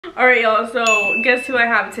Alright, y'all, so guess who I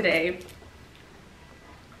have today?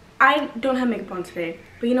 I don't have makeup on today,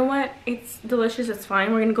 but you know what? It's delicious, it's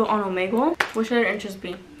fine. We're gonna go on Omegle. What should our interests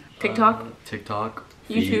be? TikTok? TikTok.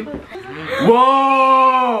 YouTube.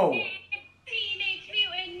 Whoa!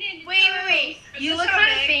 Wait. You look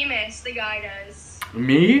kind of famous, the guy does.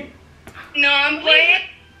 Me? No, I'm playing.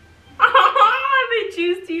 They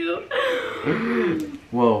choose you.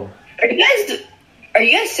 Whoa. Are you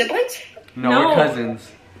guys siblings? No, No. we're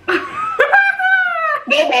cousins. No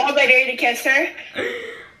balls, I dare you to kiss her.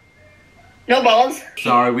 No balls.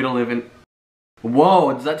 Sorry, we don't live in...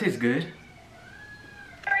 Whoa, does that taste good?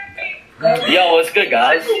 Yo, what's good,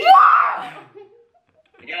 guys?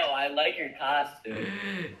 Yo, I like your costume.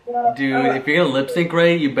 Dude, if you're gonna lip sync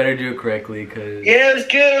right, you better do it correctly, cause... Yeah, it's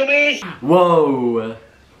good, me. Whoa!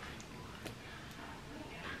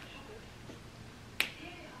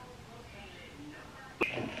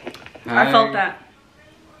 I felt that.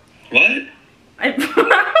 What?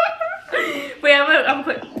 Wait,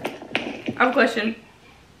 I have a question.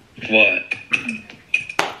 What?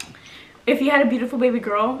 If you had a beautiful baby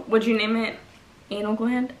girl, would you name it Anal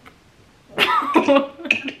Gland?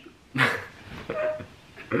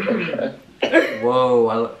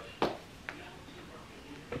 Whoa,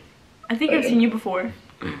 I think I've seen you before.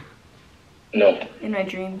 No. In my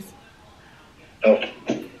dreams. Oh.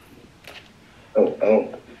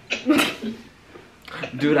 Oh.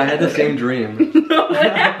 Dude, I had the same dream. You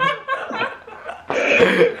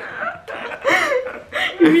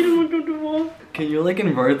made him uncomfortable. Can you like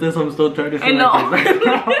invert this? I'm still trying to see I know. my face.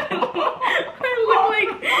 I look like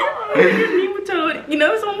a nematode. You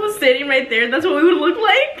know, if someone was sitting right there, that's what we would look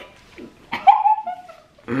like.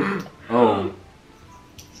 Oh.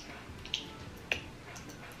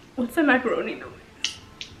 What's that macaroni noise?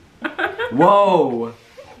 Whoa.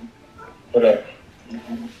 What up?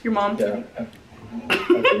 Your mom. Yeah. I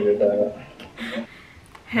figured that out.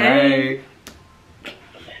 Hey.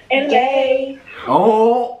 Hey.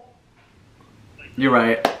 Oh. You're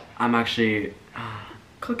right. I'm actually...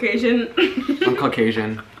 Caucasian. I'm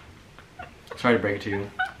Caucasian. Sorry to break it to you.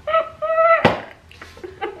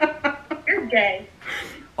 You're gay.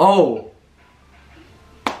 Oh.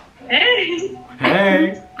 Hey.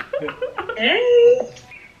 Hey.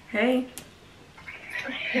 Hey.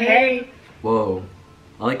 Hey. Whoa.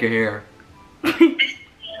 I like your hair. I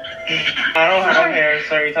don't have hair,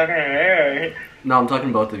 so you're talking hair. No, I'm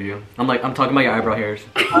talking both of you. I'm talking about your eyebrow hairs.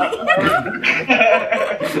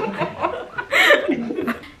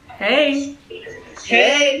 Hey.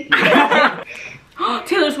 Hey.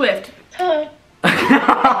 Taylor Swift. Huh.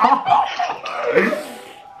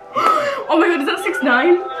 Oh my god, is that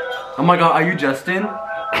 6ix9ine? Oh my god, are you Justin?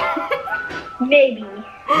 Maybe.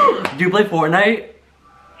 Do you play Fortnite?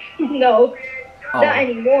 No. Oh. Not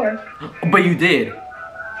anymore. But you did.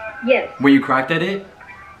 Yes. Were you cracked at it?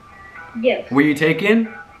 Yes. Were you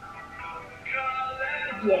taken?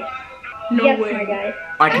 Yes. No yes, way. my guy.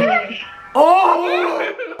 I can.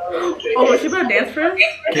 Oh! Oh, is she about to dance for us?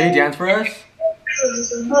 Can you dance for us?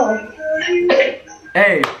 Oh. Hey,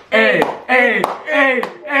 hey, hey, hey, hey,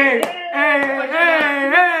 hey,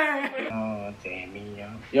 hey, Oh, damn me, yo.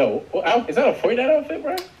 Yo, is that a Fortnite outfit,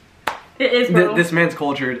 bro? It is, hey. bro. This man's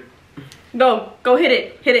cultured. Go hit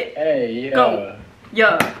it. Hit it. Hey, yeah. Go.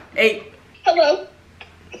 Yeah. Hey. Hello.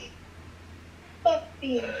 Fuck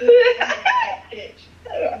you.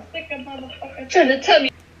 Trying to tell me.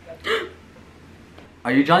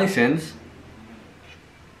 Are you Johnny Sins?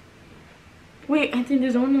 Wait, I think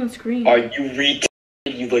there's one on the screen. Are you retarded?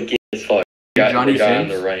 You look gay as fuck. Johnny the guy on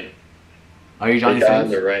Sins? the right. Are you Johnny The guy on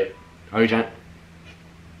Sins? the right. Are you John?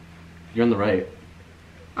 You're on the right.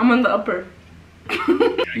 I'm on the upper.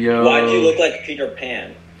 Yo. Why do you look like Peter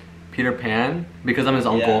Pan? Peter Pan? Because I'm his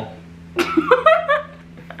uncle.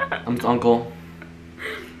 I'm his uncle.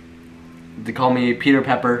 They call me Peter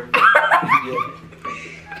Pepper.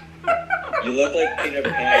 You look like Peter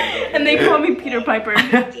Pan. And they call me Peter Piper.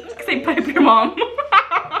 Because they pipe your mom.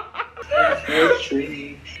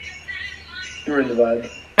 You were in the vibe.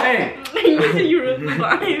 Hey! You ruined the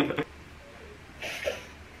vibe.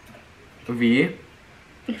 V.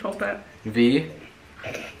 You felt that. V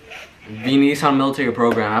Nissan military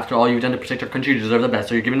program. After all you've done to protect our country, you deserve the best.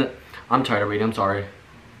 So you're giving the... I'm tired of reading, I'm sorry.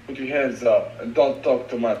 Put your hands up and don't talk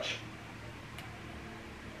too much.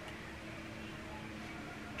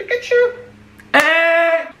 Pikachu!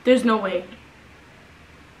 Hey! There's no way.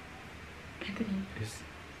 Anthony.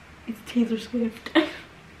 It's Taylor Swift.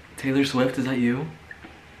 Taylor Swift, is that you?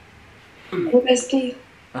 Bestie,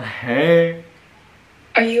 Hey.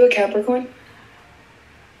 are you a Capricorn?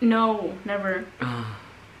 No, never.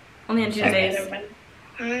 Only on Tuesdays.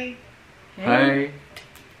 Hi. Hey.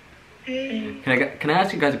 Can I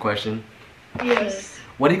ask you guys a question? Yes.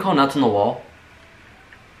 What do you call nuts on the wall?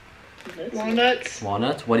 Walnuts.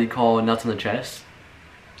 Walnuts. What do you call nuts on the chest?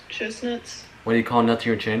 Chestnuts. What do you call nuts on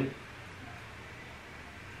your chin?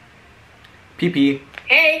 Pee-pee.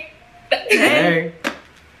 Hey. Hey.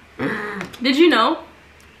 Did you know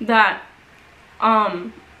that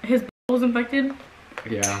his was infected?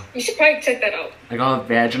 Yeah. You should probably check that out. I got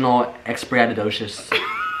vaginal experiatosis.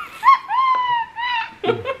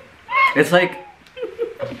 It's like.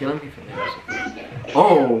 Okay, let me finish.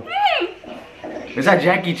 Oh. Is that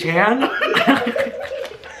Jackie Chan? Is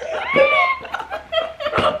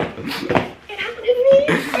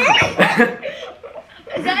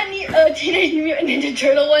that Teenage Mutant Ninja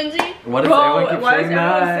Turtle onesie? What is Bro, everyone keep why does saying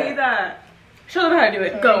everyone that? say that? Show them how to do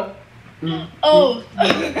it. Go. Oh.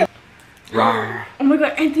 Rawr. Oh my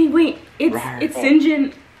god, Anthony, wait. It's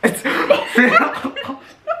Sinjin. It's Sinjin.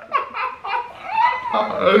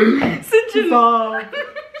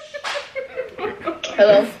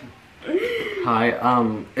 Hello. Hi,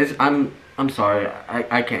 I'm sorry.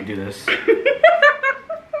 I can't do this.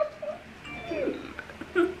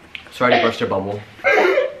 Sorry to burst your bubble.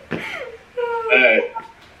 Hey,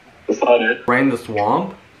 what's it? Rain the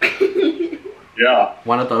swamp? Yeah.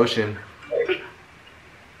 Why not the ocean?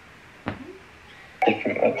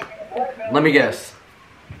 Let me guess.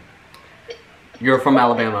 You're from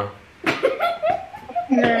Alabama.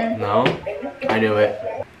 No. No? I knew it.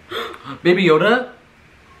 Baby Yoda?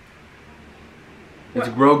 It's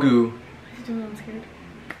Grogu. I'm scared.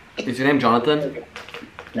 Is your name Jonathan?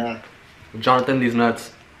 Nah. Jonathan, these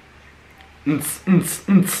nuts. You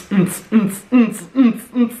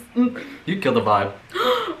killed the vibe.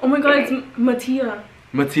 Oh my god, it's Mattia.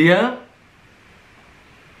 Mattia?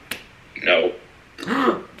 No.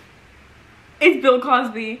 It's Bill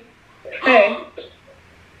Cosby. Hey.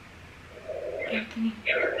 Anthony.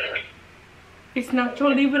 It's Nacho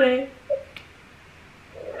Libre.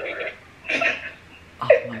 Oh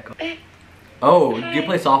my god. Oh, do you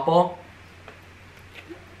play softball?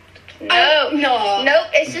 No. Nope,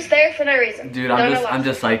 it's just there for no reason. Dude, I'm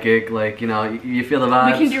just psychic. Like, you know, you feel the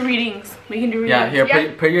vibes. We can do readings. We can do readings. Yeah,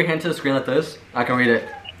 here, put your hand to the screen like this. I can read it.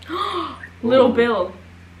 Little Ooh. Bill.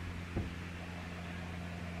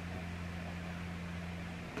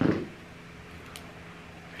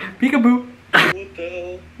 Peekaboo. What the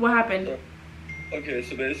hell? What happened? Okay,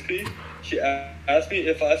 so basically, she asked me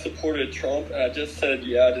if I supported Trump, and I just said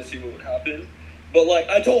yeah to see what would happen. But like,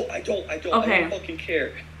 I don't Okay. fucking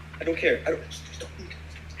care. I don't care.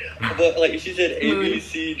 But like, she said A, B,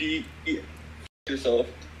 C, D, E. Yourself.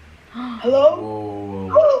 Hello.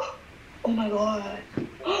 Whoa. Oh my god.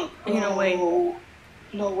 No way.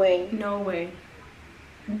 No way. No way.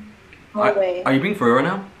 No way. Are you being for real right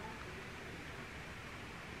now?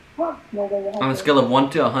 No way. On a scale of 1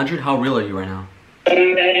 to 100, how real are you right now?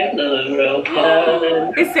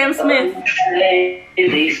 It's Sam Smith.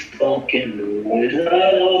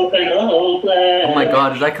 Oh my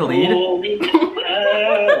god, is that Khalid?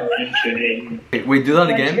 Wait, do that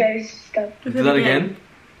again? Do that again?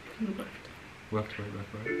 Left, right.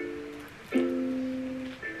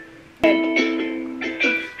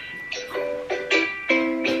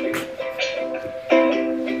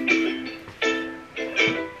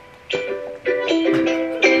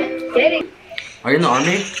 Are you in the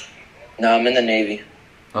army? No, I'm in the Navy.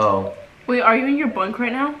 Oh. Wait, are you in your bunk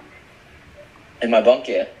right now? In my bunk,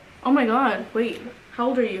 yeah. Oh my god, wait. How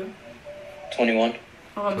old are you? 21.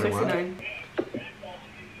 Oh, I'm 21. 69.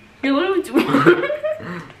 You're literally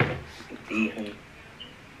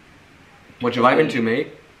What you vibing to,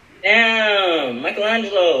 mate? Damn,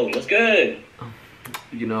 Michelangelo, what's good?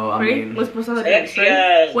 You know, I Ready? mean... Let's put on the Sexy dance.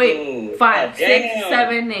 ass Ready? Wait, dude. 5, 6, Damn.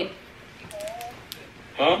 7, 8.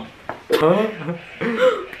 Huh?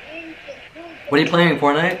 What are you playing,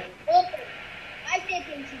 Fortnite?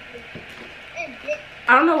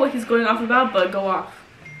 I don't know what he's going off about, but go off.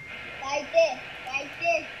 Like this.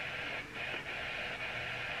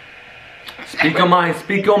 Speak your mind,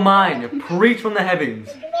 speak your mind. Preach from the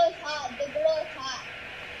heavens. The glow is hot.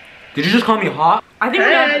 Did you just call me hot? I think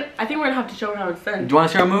we're gonna have to show her how it's done. Do you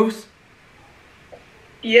want to see our moves?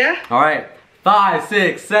 Yeah. Alright. 5,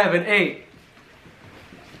 6, 7, 8.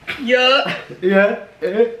 Yeah. Yeah.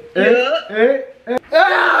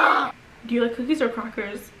 Do you like cookies or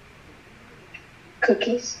crackers?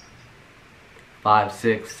 Cookies. 5,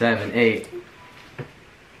 6, 7, 8.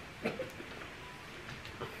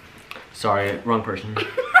 Sorry, wrong person.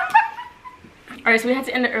 Alright, so we had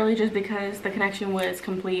to end it early just because the connection was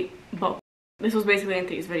complete, but this was basically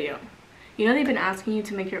Anthony's video. You know they've been asking you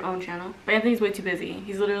to make your own channel, but Anthony's way too busy.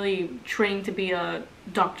 He's literally training to be a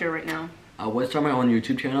doctor right now. I would start my own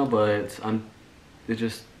YouTube channel, but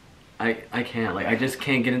I can't, like, I just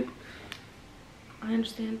can't get in. I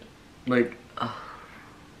understand. Like,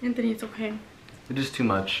 Anthony, it's okay. it's just too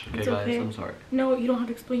much. Okay, It's guys, okay. I'm sorry. No, you don't have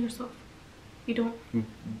to explain yourself. You don't.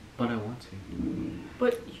 But I want to.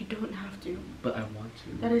 But you don't have to. But I want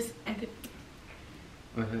to. That is Anthony.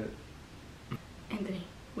 Go ahead. Anthony,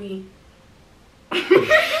 we.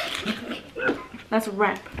 That's a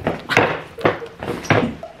wrap.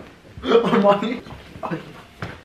 Armani.